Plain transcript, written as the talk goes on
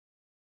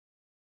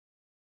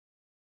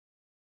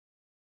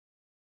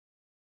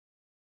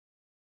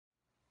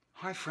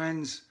Hi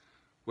friends,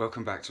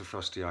 welcome back to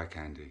Frosty Eye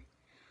Candy.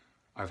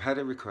 I've had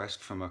a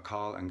request from a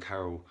Carl and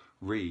Carol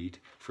Reed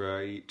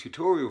for a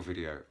tutorial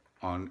video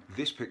on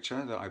this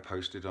picture that I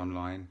posted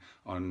online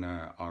on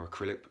our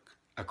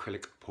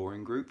acrylic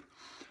pouring group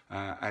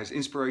as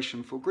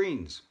inspiration for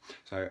greens.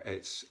 So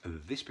it's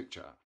this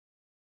picture.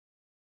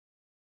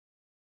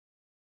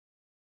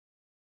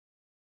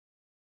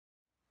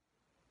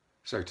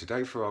 So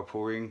today for our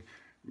pouring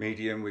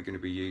medium, we're going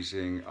to be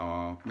using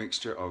our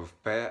mixture of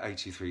Behr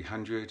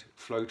 8300,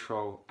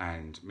 Floetrol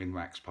and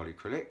Minwax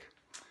polyacrylic,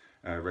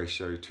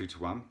 ratio 2 to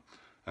 1,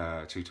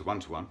 2 to 1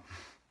 to 1.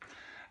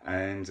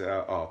 And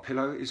our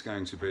pillow is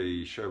going to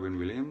be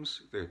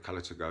Sherwin-Williams, the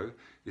colour to go.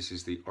 This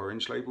is the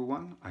orange label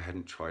one. I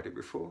hadn't tried it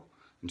before,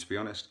 and to be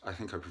honest, I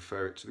think I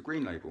prefer it to the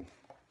green label.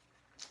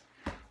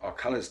 Our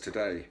colours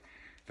today,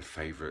 the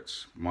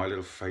favourites. My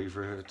little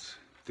favourite,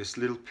 this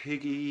little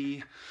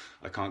piggy.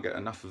 I can't get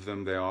enough of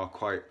them. They are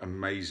quite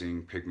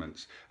amazing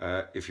pigments.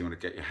 If you want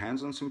to get your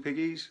hands on some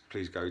piggies,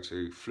 please go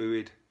to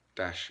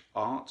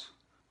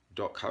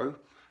fluid-art.co,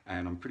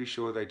 and I'm pretty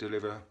sure they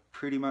deliver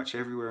pretty much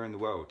everywhere in the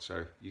world,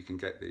 so you can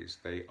get these.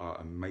 They are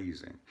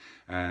amazing.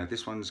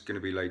 This one's going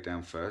to be laid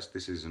down first.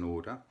 This is an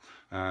order.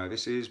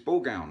 This is Ball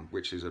Gown,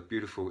 which is a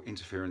beautiful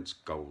interference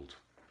gold.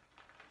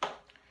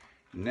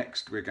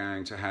 Next we're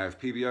going to have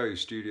PBO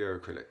Studio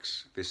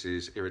Acrylics. This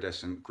is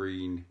iridescent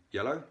green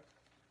yellow.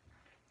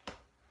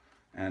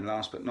 And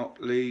last but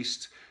not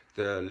least,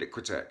 the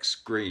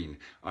Liquitex green.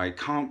 I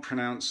can't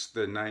pronounce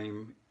the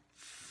name,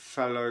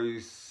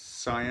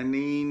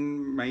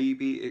 phthalocyanine,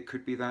 maybe it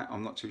could be that,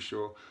 I'm not too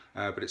sure.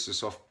 But it's a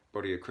soft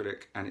body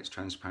acrylic and it's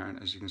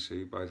transparent, as you can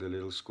see by the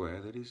little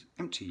square that is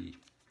empty.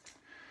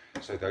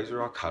 So those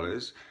are our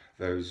colours.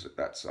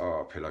 That's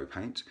our pillow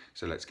paint.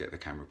 So let's get the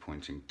camera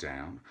pointing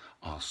down.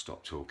 I'll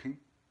stop talking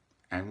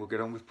and we'll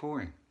get on with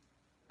pouring.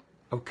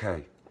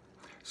 Okay,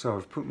 so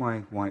I've put my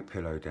white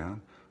pillow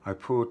down. I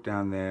poured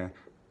down there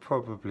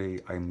probably,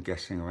 I'm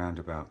guessing, around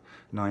about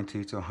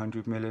 90 to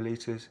 100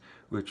 millilitres,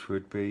 which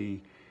would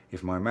be,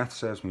 if my math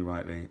serves me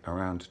rightly,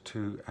 around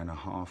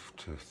 2.5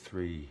 to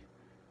 3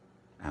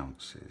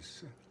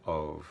 ounces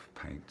of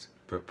paint.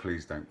 But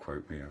please don't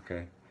quote me,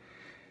 okay?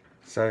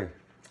 So,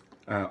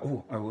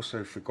 oh, I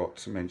also forgot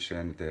to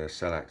mention the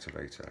cell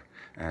activator.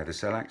 The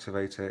cell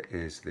activator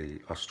is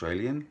the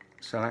Australian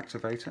cell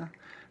activator,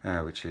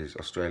 which is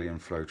Australian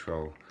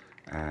Floetrol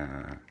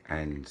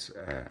and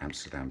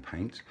Amsterdam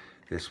paint.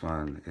 This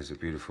one is a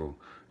beautiful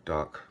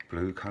dark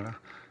blue colour.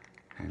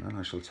 Hang on,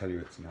 I shall tell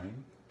you its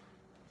name.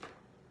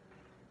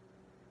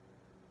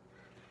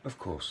 Of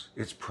course,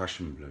 it's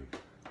Prussian blue.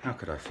 How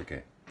could I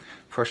forget?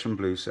 Prussian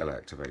blue cell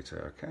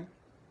activator, okay?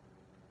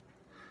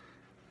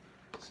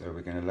 So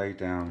we're going to lay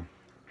down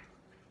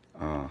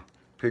our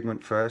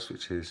pigment first,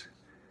 which is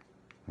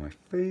my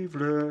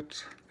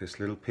favourite, this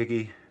little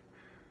piggy,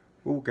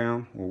 Ball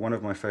Gown, or one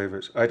of my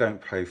favourites. I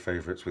don't play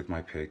favourites with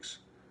my pigs,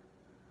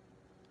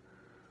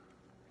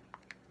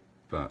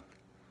 but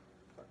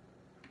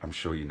I'm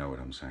sure you know what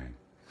I'm saying.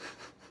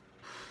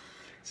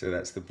 So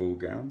that's the Ball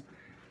Gown.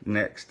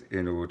 Next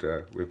in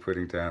order, we're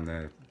putting down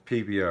the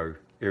PBO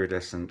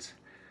iridescent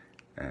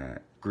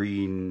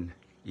green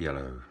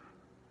yellow.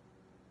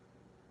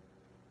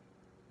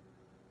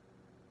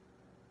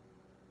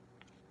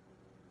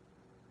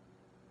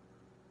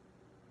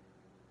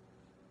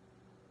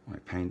 My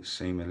paints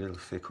seem a little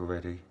thick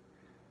already.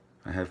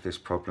 I have this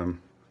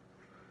problem,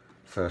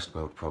 first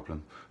world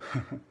problem,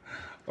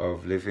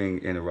 of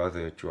living in a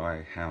rather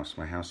dry house.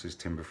 My house is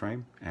timber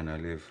frame and I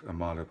live a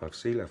mile above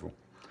sea level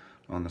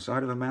on the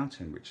side of a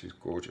mountain, which is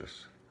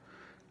gorgeous.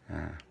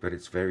 But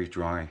it's very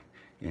dry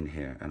in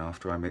here, and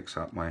after I mix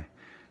up my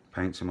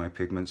paints and my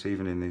pigments,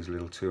 even in these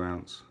little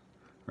 2-ounce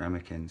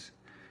ramekins,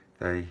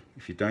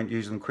 if you don't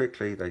use them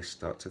quickly, they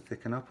start to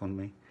thicken up on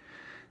me.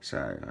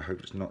 So I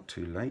hope it's not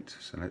too late.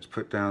 So let's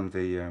put down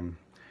the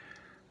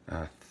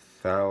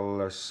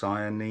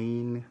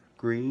phthalocyanine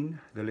green,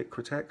 the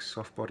Liquitex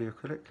soft body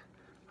acrylic.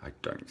 I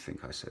don't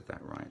think I said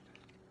that right.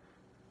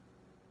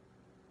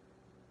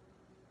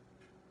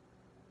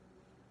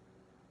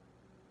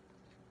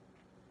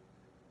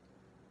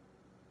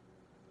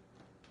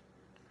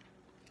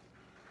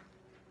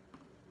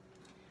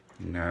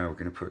 Now we're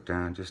going to put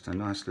down just a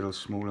nice little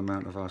small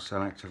amount of our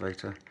cell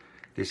activator.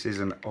 This is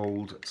an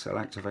old cell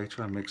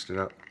activator. I mixed it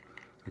up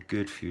a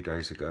good few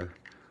days ago.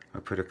 I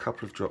put a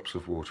couple of drops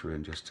of water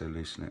in just to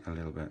loosen it a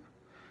little bit,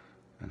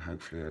 and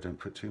hopefully I don't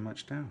put too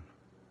much down.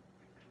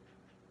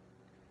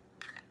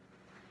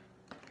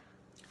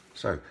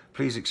 So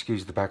please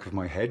excuse the back of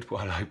my head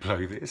while I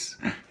blow this.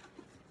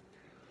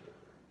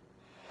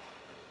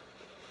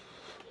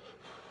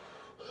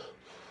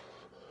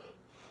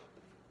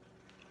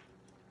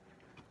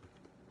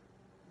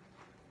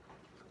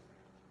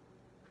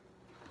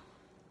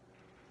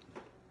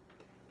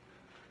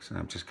 So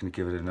I'm just going to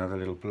give it another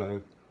little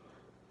blow.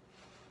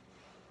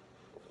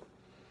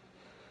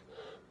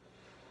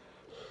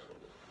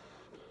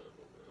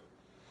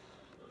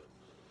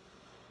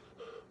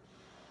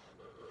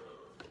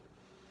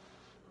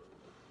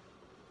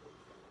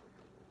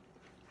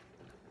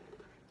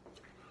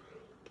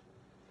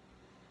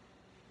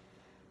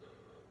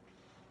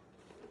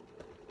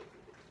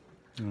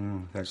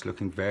 Oh, that's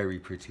looking very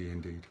pretty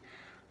indeed.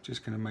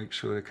 Just going to make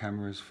sure the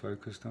camera is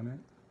focused on it.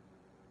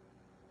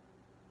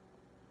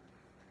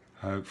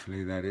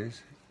 Hopefully that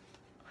is.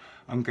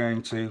 I'm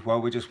going to,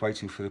 while we're just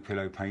waiting for the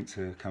pillow paint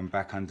to come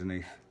back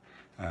underneath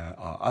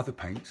our other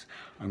paints,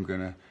 I'm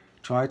going to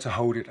try to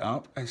hold it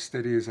up as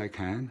steady as I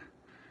can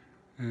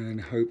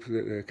and hope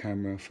that the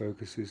camera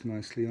focuses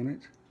nicely on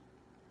it.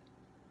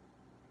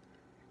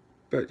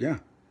 But yeah,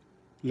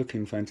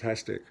 looking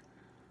fantastic.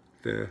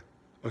 The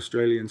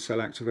Australian cell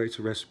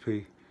activator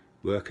recipe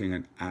working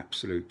an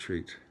absolute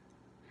treat.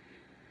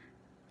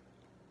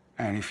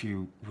 And if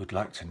you would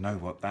like to know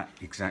what that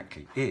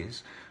exactly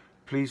is,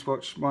 please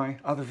watch my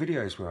other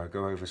videos where I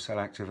go over cell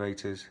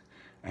activators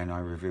and I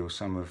reveal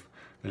some of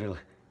the little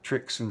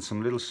tricks and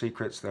some little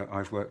secrets that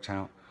I've worked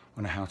out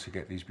on how to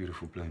get these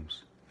beautiful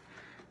blooms.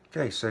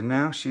 Okay, so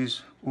now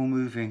she's all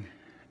moving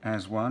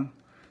as one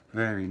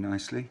very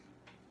nicely.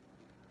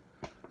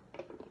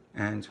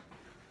 And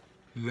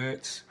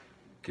let's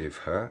give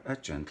her a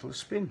gentle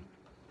spin.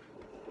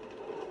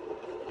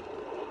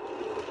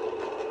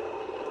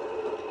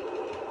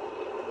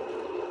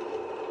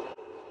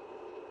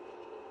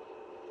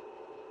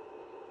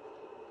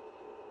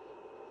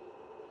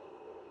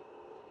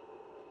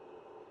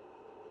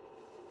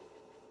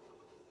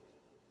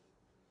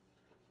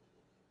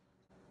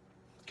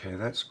 Okay,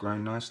 that's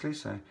grown nicely,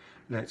 so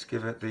let's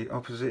give it the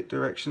opposite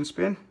direction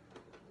spin.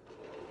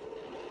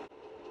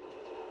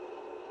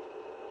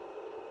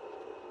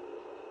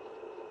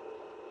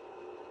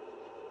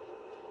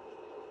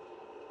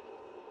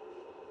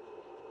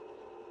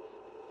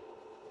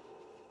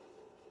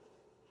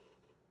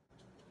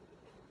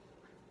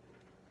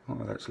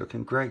 Oh, that's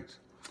looking great.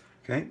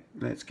 Okay,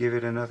 let's give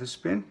it another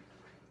spin.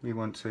 We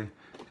want to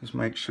just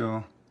make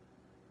sure,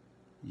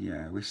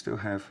 yeah, we still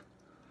have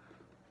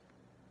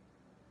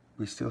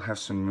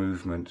some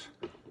movement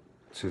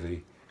to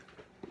the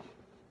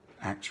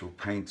actual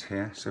paint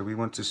here. So we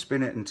want to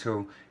spin it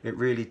until it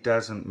really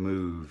doesn't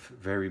move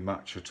very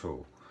much at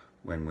all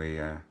when we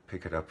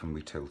pick it up and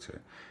we tilt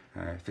it.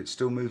 If it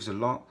still moves a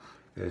lot,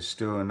 there's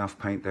still enough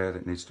paint there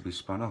that needs to be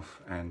spun off.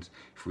 And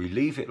if we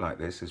leave it like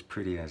this, as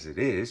pretty as it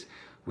is,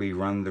 we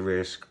run the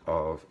risk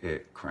of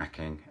it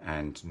cracking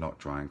and not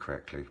drying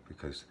correctly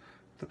because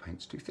the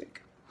paint's too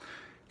thick.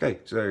 Okay,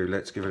 so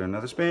let's give it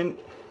another spin.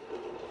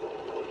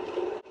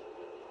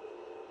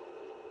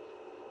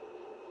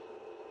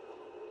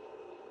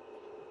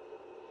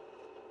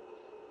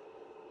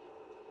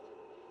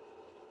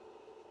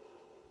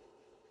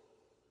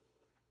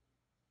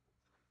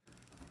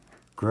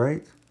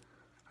 Great.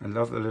 I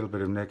love the little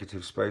bit of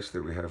negative space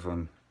that we have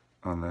on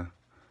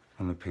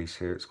the piece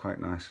here. It's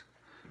quite nice.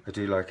 I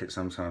do like it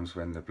sometimes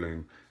when the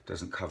bloom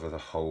doesn't cover the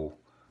whole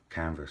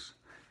canvas.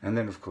 And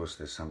then of course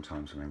there's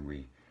sometimes when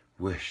we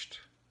wished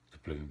the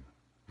bloom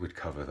would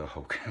cover the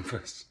whole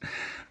canvas.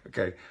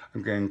 Okay,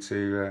 I'm going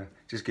to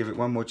just give it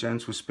one more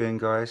gentle spin,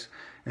 guys.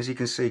 As you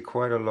can see,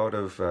 quite a lot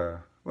of,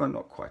 well,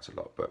 not quite a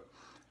lot, but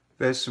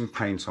there's some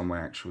paint on my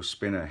actual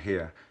spinner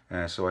here,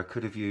 so I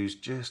could have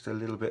used just a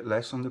little bit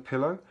less on the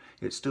pillow.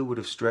 It still would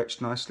have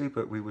stretched nicely,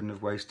 but we wouldn't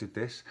have wasted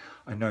this.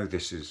 I know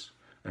this is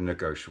a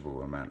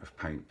negotiable amount of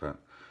paint, but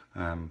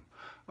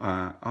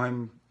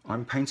I'm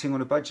painting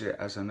on a budget,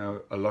 as I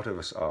know a lot of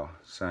us are,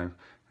 so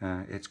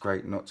it's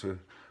great not to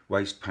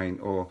waste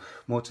paint, or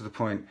more to the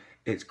point,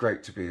 it's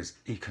great to be as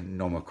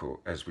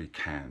economical as we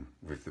can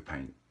with the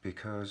paint,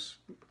 because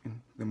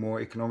the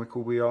more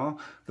economical we are,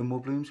 the more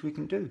blooms we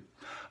can do.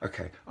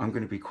 Okay, I'm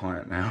going to be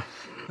quiet now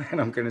and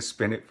I'm going to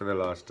spin it for the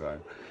last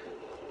time.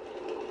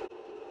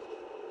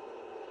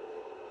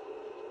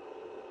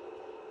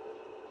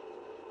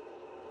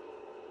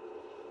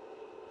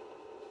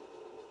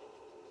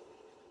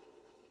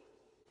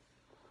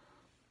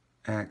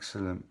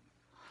 Excellent.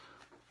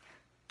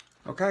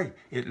 Okay,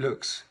 it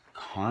looks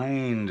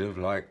kind of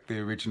like the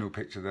original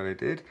picture that I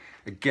did.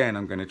 Again,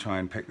 I'm going to try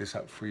and pick this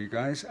up for you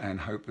guys and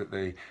hope that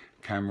the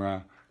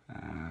camera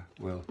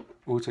will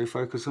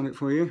autofocus on it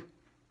for you.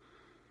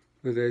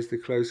 But there's the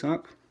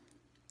close-up.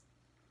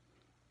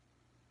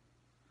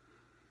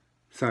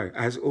 So,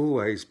 as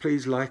always,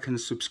 please like and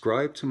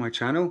subscribe to my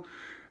channel.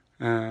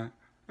 And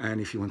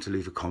if you want to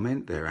leave a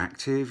comment, they're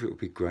active. It would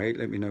be great.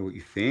 Let me know what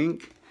you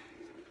think.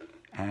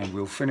 And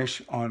we'll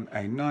finish on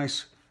a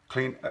nice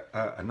clean,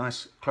 a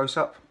nice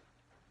close-up.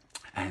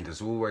 And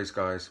as always,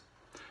 guys,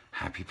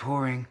 happy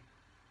pouring.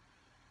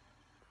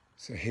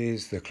 So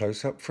here's the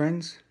close-up,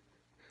 friends.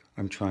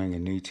 I'm trying a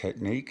new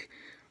technique.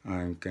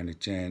 I'm going to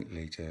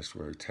gently just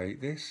rotate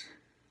this,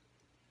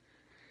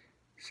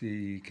 so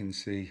you can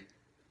see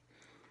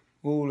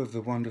all of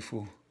the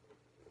wonderful,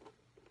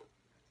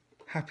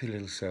 happy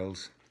little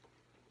cells.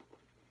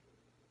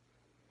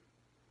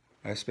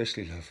 I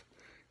especially love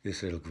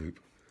this little group.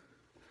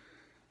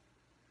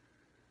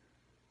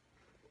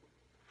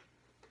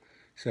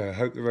 So I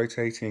hope the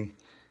rotating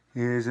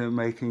isn't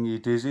making you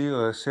dizzy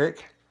or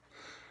sick.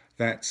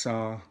 That's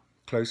our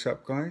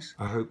close-up, guys.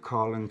 I hope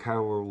Carl and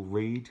Carol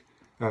Reed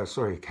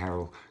sorry,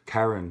 Carl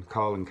and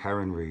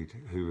Karen Reed,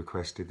 who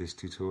requested this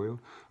tutorial.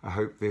 I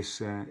hope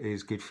this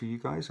is good for you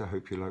guys. I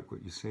hope you like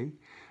what you see.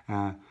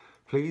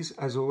 Please,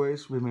 as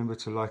always, remember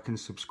to like and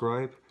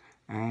subscribe,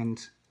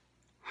 and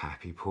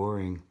happy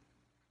pouring.